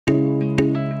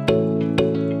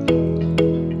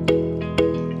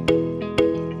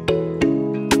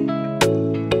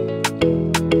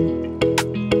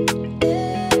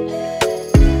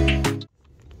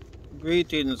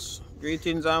Greetings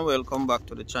and welcome back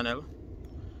to the channel.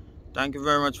 Thank you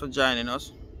very much for joining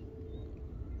us.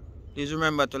 Please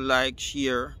remember to like,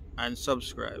 share and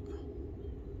subscribe,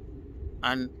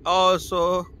 and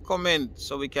also comment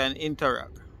so we can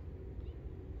interact.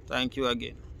 Thank you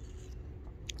again.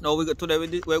 Now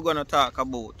today we're going to talk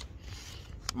about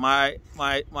my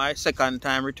second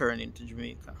time returning to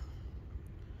Jamaica.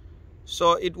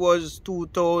 So it was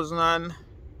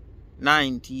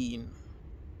 2019.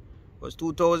 It was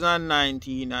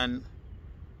 2019, and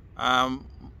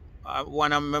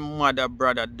one of my mother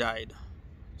brother died.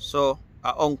 So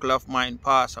an uncle of mine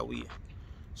passed away.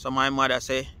 So my mother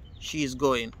said she's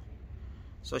going.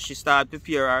 So she started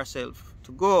prepare herself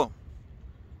to go.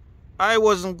 I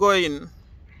wasn't going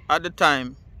at the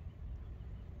time,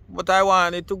 but I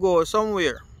wanted to go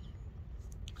somewhere.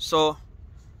 So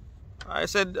I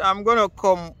said I'm gonna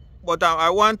come, but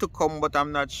I want to come, but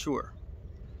I'm not sure.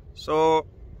 So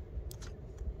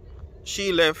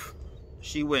she left,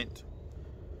 she went.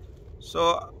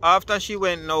 So after she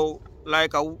went, now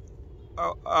like a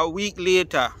week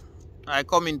later, I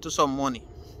come into some money.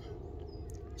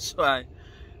 So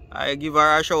I give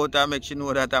her a shout and make she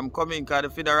know that I'm coming, because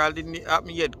the funeral didn't happen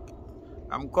yet.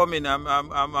 I'm coming. I'm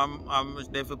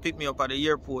they will pick me up at the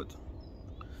airport.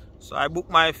 So I booked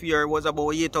my fare. It was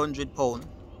about £800,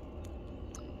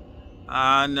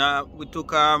 and we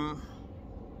took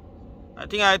I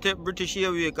think I took British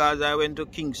Airways because I went to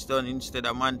Kingston instead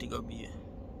of Montego Bay.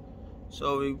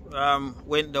 So we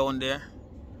went down there.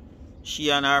 She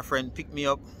and her friend picked me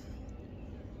up,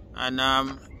 and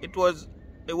it was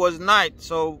night,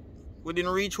 so we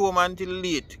didn't reach home until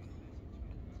late.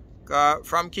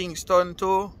 From Kingston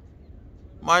to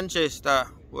Manchester,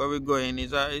 where we're going,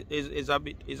 is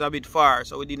a bit far,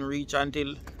 so we didn't reach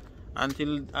until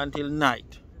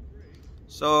night.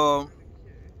 So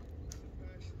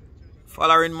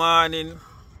following morning,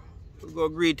 we go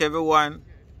greet everyone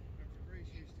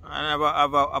and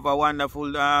have a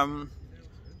wonderful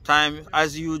time.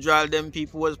 As usual, them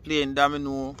people was playing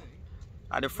domino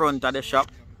at the front of the shop.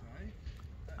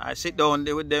 I sit down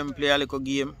there with them, play a little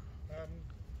game,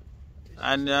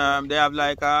 and they have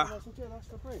like a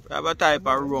type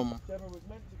of rum.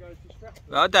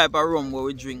 We have a type of rum where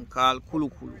we drink called Kulu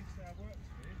Kulu.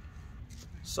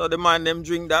 So the man them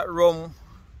drink that rum.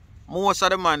 Most of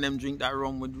the man them drink that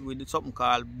rum with something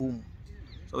called boom.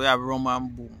 So we have rum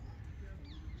and boom.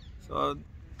 So,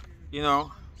 you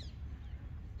know,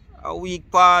 a week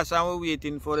passed and we're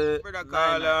waiting for the brother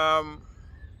called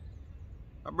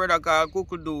a brother called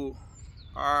Kukudu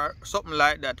or something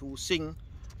like that, who sing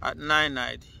at 9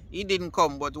 night. He didn't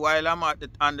come, but while I'm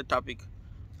on the topic,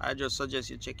 I just suggest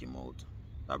you check him out.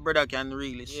 That brother can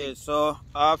really sing. Yeah, so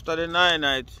after the 9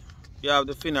 night, you have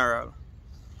the funeral.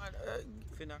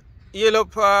 Yellow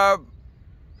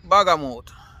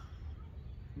Bagamouth.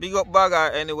 Big up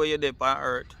Baga anywhere you're there on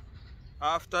earth.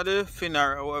 After the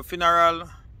funeral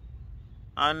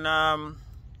and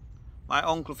my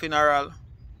uncle funeral,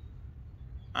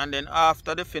 and then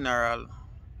after the funeral,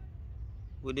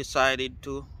 we decided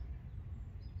to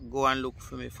go and look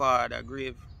for my father's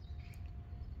grave.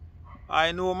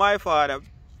 I know my father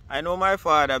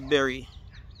buried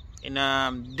in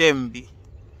Denby.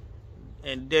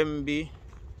 In Denby,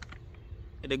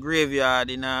 in the graveyard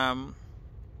in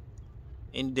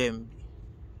Denby.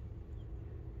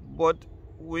 But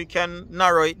we can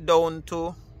narrow it down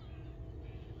to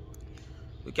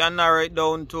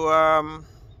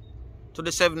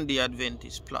the Seventh-day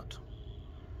Adventist plot.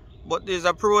 But there's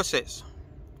a process.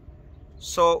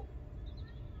 So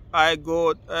I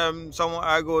go to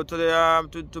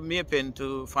the to Maypen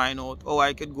to find out how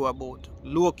I could go about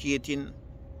locating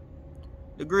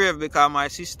the grave, because my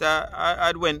sister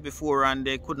had went before and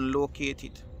they couldn't locate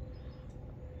it,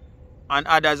 and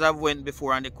others have went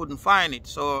before and they couldn't find it.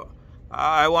 So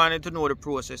I wanted to know the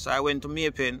process. I went to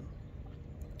Maypen.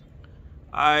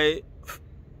 It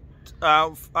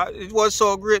was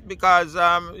so great because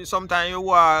sometimes you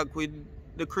walk with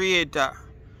the Creator,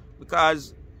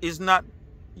 because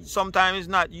sometimes it's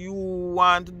not you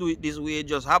want to do it this way, it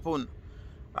just happen.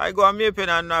 I go to Maypen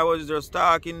and I was just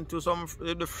talking to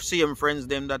the same friends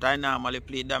them that I normally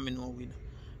play domino with,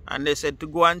 and they said to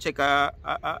go and check a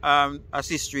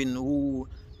sister who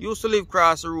used to live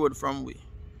across the road from we,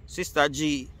 Sister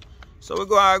G. So we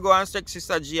go and check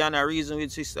Sister G, and I reason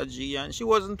with Sister G, and she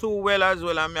wasn't too well as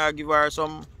well, and I give her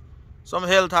some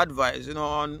health advice, you know,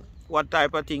 on what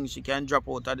type of things she can drop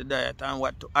out of the diet and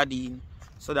what to add in,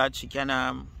 so that she can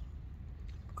her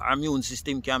immune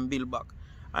system can build back.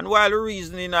 And while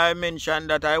reasoning, I mentioned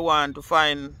that I want to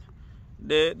find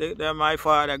my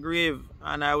father grave,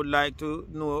 and I would like to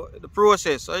know the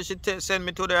process. So she sent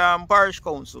me to the parish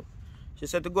council. She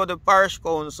said to go to the parish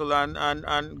council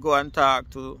and go and talk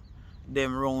to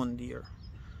them round there.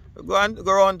 Go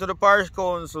around to the parish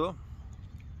council,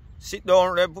 sit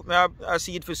down, they put me a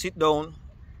seat for sit down.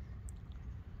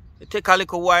 It take a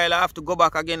little while, I have to go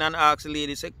back again and ask the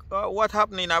lady, say, what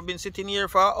happening? I've been sitting here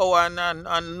for an hour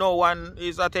and no one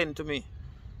is attending to me.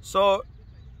 So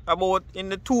about in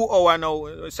the 2 hour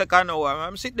now, second hour,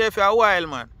 I'm sitting there for a while,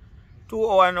 man. 2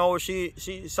 hour now,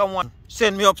 someone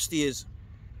sent me upstairs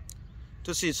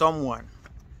to see someone.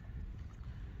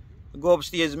 Go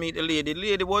upstairs, meet the lady. The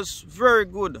lady was very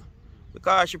good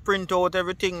because she print out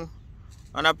everything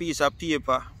on a piece of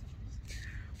paper.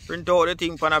 Print out the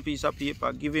thing on a piece of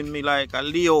paper, giving me like a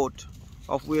layout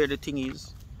of where the thing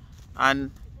is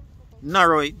and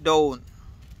narrow it down.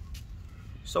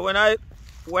 So when I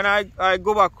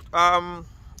go back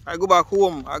I go back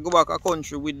home, I go back a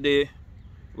country with the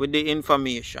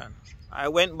information. I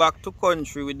went back to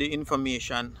country with the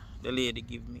information the lady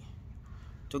give me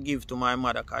to give to my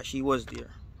mother because she was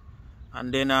there.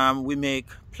 And then we make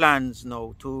plans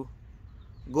now to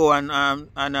go and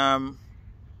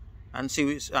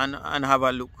see and have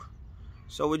a look.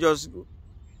 So we just,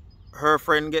 her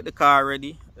friend get the car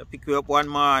ready, they pick me up one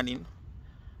morning,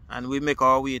 and we make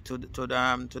our way to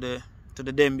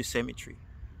the Denby Cemetery.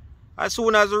 As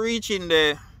soon as we reach in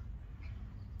there,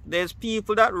 there's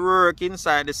people that work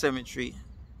inside the cemetery,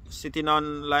 sitting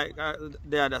on like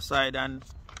the other side, and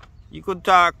you could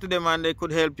talk to them and they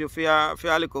could help you for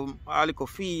a little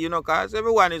fee, you know, because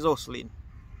everyone is hustling.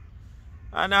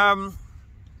 And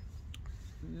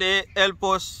they help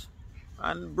us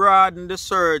and broaden the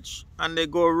search, and they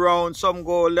go around. Some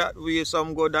go that way,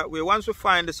 some go that way. Once we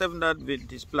find the Seventh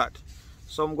Adventist plot,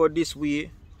 some go this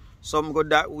way, some go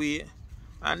that way,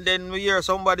 and then we hear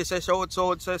somebody say, shout,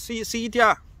 say, see it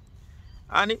here.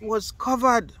 And it was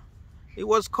covered. It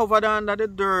was covered under the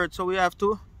dirt, so we have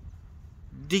to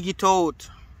dig it out.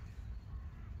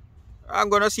 I'm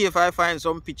gonna see if I find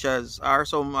some pictures or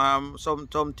something.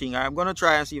 I'm gonna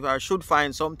try and see if I should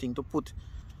find something to put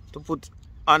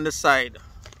on the side.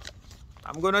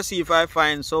 I'm gonna see if I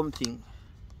find something.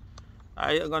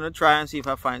 I'm gonna try and see if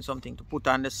I find something to put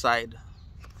on the side,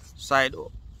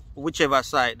 whichever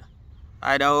side,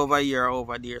 either over here or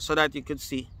over there, so that you could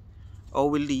see how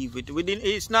we leave it.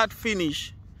 It's not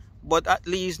finished, but at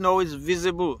least now it's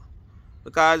visible,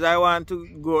 because I want to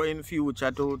go in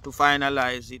future to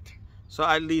finalize it. So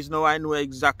at least now I know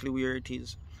exactly where it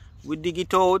is. We dig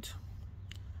it out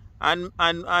and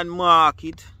mark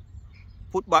it,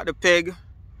 put back the peg,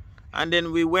 and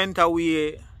then we went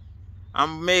away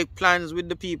and make plans with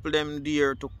the people them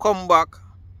there to come back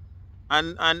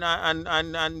and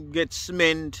get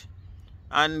cement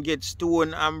and get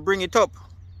stone and bring it up.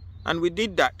 And we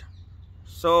did that.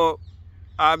 So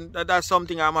that's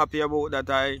something I'm happy about,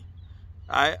 that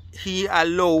he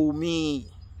allowed me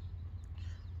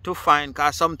to find,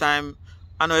 because sometimes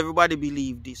I know everybody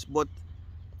believe this, but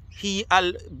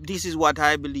this is what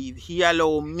I believe. He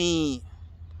allowed me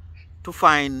to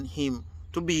find him,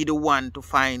 to be the one to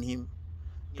find him,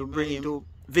 to bring him to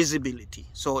visibility,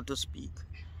 so to speak.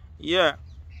 Yeah.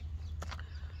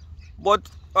 But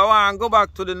I want to go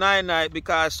back to the 9 night,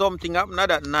 because something happened at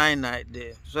that 9 night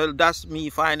there. So that's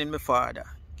me finding my father.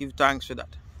 Give thanks for that.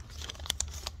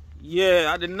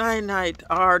 Yeah, at the 9 night,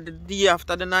 or the day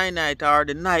after the 9 night, or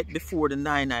the night before the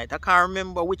 9 night. I can't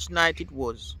remember which night it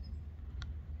was.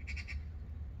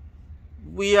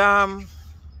 We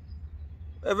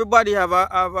everybody have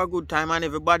a good time, and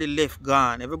everybody left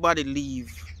gone. Everybody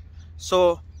leave.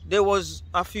 So there was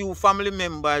a few family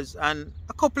members and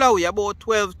a couple of we, about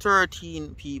 12,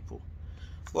 13 people.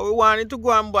 But we wanted to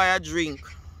go and buy a drink.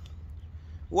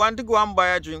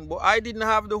 But I didn't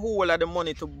have the whole of the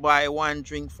money to buy one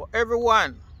drink for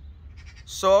everyone.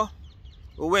 So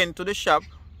we went to the shop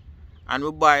and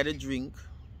we buy the drink,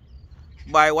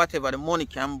 buy whatever the money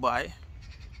can buy,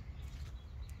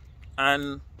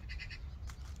 and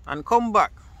come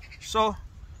back. So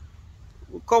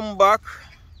we come back.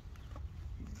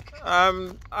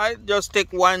 I just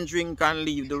take one drink and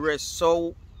leave the rest.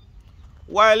 So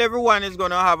while everyone is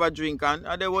gonna have a drink, and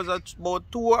there was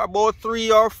about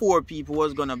 3 or 4 people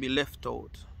was gonna be left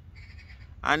out.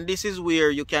 And this is where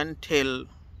you can tell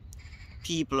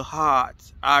people's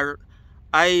hearts.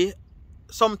 I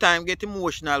sometimes get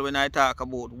emotional when I talk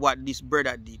about what this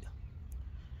brother did.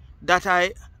 That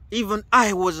even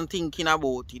I wasn't thinking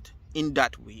about it in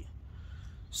that way.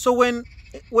 So when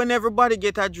everybody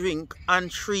get a drink and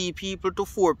 3 people to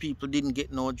 4 people didn't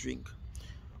get no drink,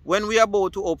 when we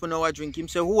about to open our drink, him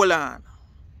say, hold on.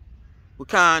 We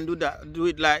can't do that, do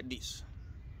it like this.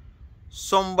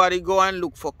 Somebody go and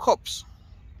look for cups.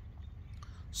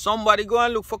 Somebody go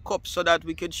and look for cups so that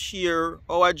we could share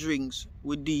our drinks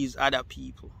with these other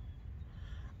people.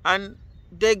 And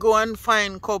they go and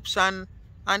find cups, and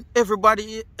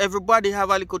everybody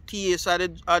have a little taste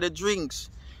of the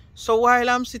drinks. So while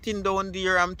I'm sitting down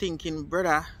there, I'm thinking,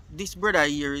 brother, this brother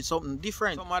here is something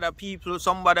different. Some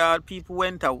other people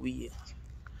went away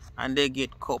and they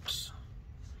get cups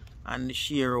and they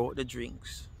share out the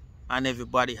drinks, and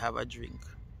everybody have a drink.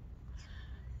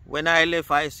 When I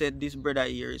left, I said, this brother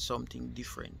here is something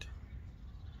different.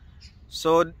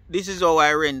 So this is how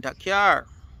I rent a car.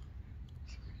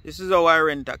 This is how I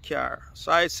rent a car.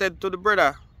 So I said to the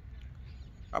brother,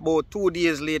 about 2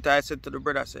 days later, I said to the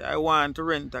brother, I want to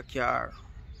rent a car,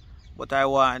 but I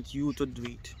want you to do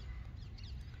it.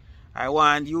 I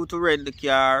want you to rent the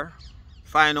car,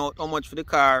 find out how much for the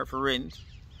car for rent.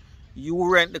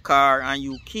 You rent the car and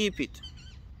you keep it.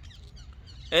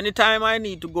 Anytime I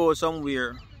need to go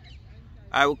somewhere,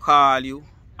 I will call you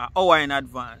an hour in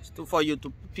advance for you to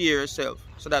prepare yourself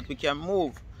so that we can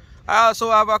move. I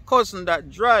also have a cousin that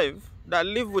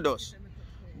live with us,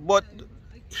 but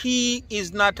he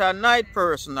is not a night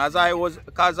person,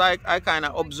 because I kind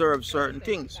of observe certain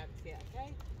things.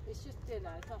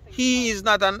 He is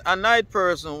not a night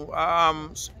person,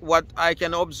 what I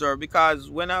can observe, because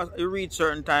when I reach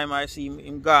certain time, I see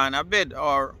him gone a bed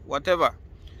or whatever.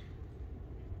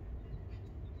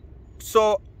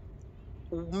 So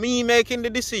me making the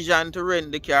decision to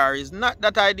rent the car is not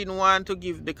that I didn't want to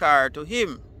give the car to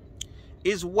him.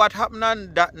 Is what happened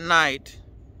on that night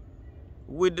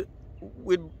with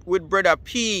Brother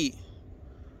P.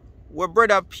 What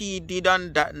Brother P did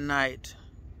on that night.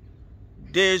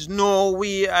 There's no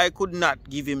way I could not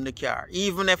give him the car.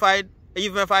 Even if I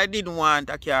didn't want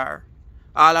a car,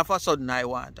 all of a sudden I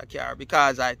want a car,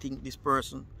 because I think this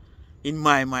person in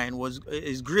my mind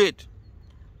is great.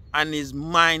 And his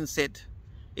mindset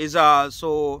is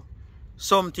also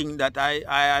something that I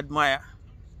admire.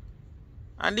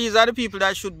 And these are the people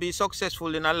that should be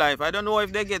successful in a life. I don't know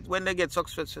if when they get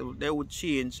successful, they would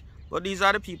change. But these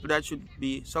are the people that should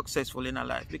be successful in a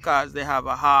life, because they have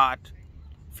a heart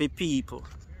for people.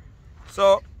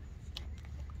 So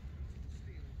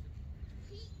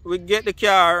we get the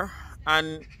car,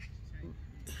 and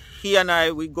he and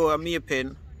I, we go to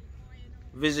Maypen,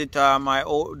 visit the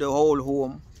whole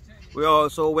home. We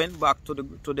also went back to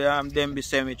the Denby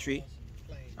Cemetery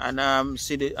and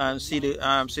see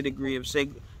the grave,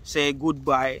 say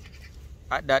goodbye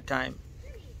at that time,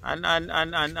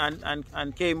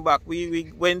 and came back.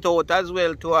 We went out as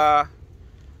well to a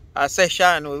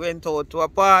session. We went out to a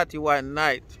party one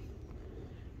night,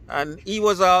 and he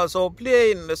was also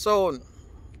playing the sound.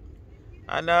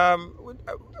 And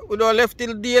we don't left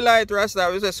till daylight, Rasta.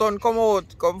 We say, son, come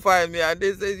out, come find me. And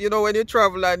this is, you know, when you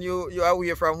travel and you're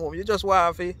away from home, you just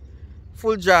want to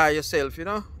full joy yourself, you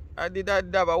know. I did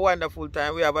have a wonderful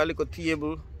time. We have a little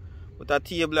table,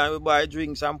 and we buy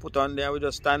drinks and put on there. We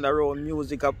just stand around,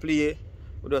 music and play.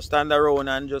 We just stand around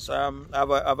and just have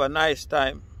a nice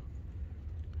time.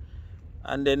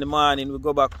 And then in the morning we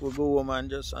go home and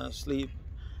just sleep.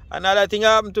 Another thing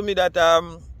happened to me that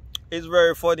is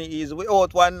very funny is we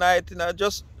out one night, you know,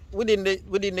 just within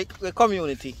the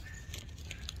community,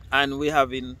 and we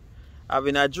having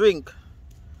a drink.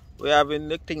 We having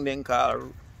the thing they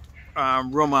call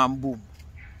rum and boom.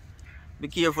 Be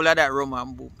careful of that rum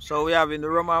and boom. So we having the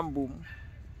rum and boom.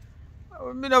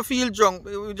 We don't feel drunk.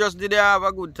 We just did have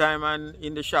a good time and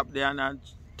in the shop there and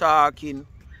talking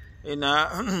in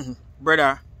a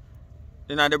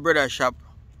the brother shop,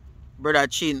 Brother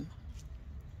Chin,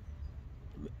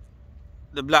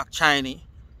 the black Chinese.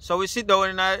 So we sit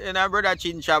down in a Brother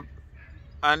Chin shop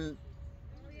and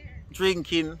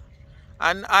drinking,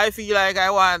 and I feel like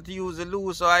I want to use the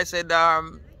loo, so I said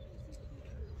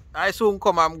I soon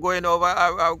come. I'm going over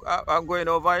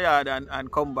yard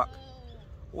and come back.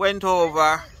 Went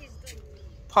over,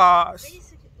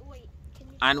 passed,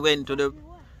 and went to the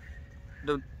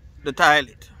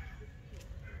toilet.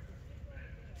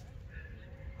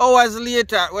 Hours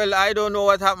later, well, I don't know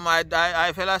what happened.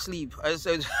 I fell asleep. I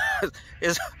said,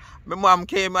 my mom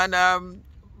came and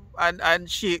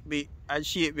shake me and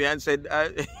said,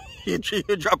 you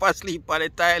drop asleep on the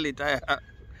toilet.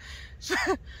 So,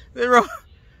 the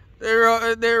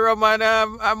rum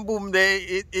and boom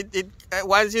there.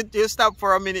 Once you stop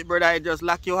for a minute, brother, I just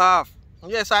lock you off.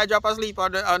 Yes, I drop asleep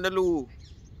on the loo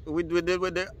with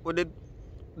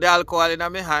the alcohol in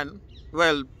my hand.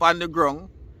 Well, on the ground.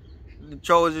 The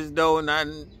trousers down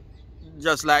and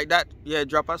just like that. Yeah,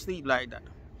 drop asleep like that.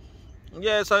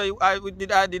 Yeah, so I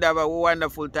did have a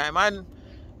wonderful time. And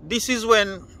this is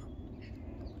when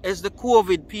it's the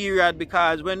COVID period,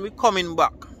 because when we're coming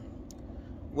back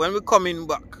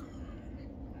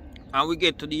and we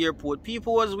get to the airport,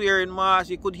 people was wearing masks.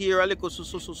 You could hear a little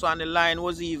susu, and the line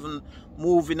was even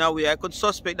moving away. I could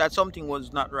suspect that something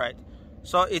was not right.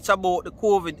 So it's about the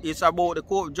COVID. It's about the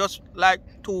COVID, just like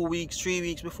 2 weeks, 3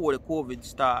 weeks before the COVID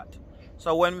start.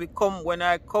 So when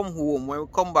I come home, when we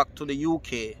come back to the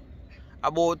UK,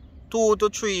 about 2 to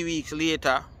 3 weeks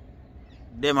later,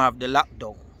 them have the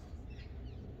lockdown.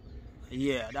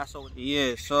 Yeah, that's how.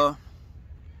 Yeah, so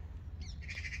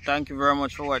thank you very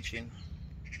much for watching.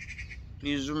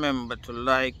 Please remember to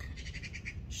like,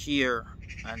 share,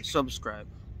 and subscribe.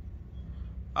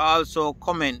 Also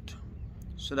comment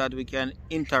so that we can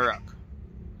interact.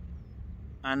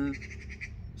 And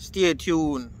stay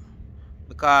tuned,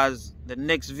 because the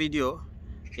next video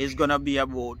is gonna be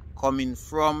about coming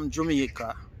from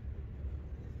Jamaica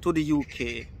to the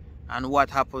UK and what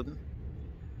happened,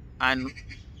 and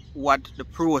what the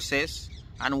process,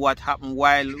 and what happened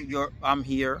while I'm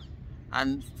here,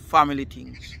 and family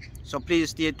things. So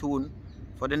please stay tuned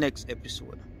for the next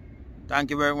episode.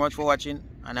 Thank you very much for watching,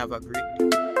 and have a great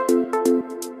day.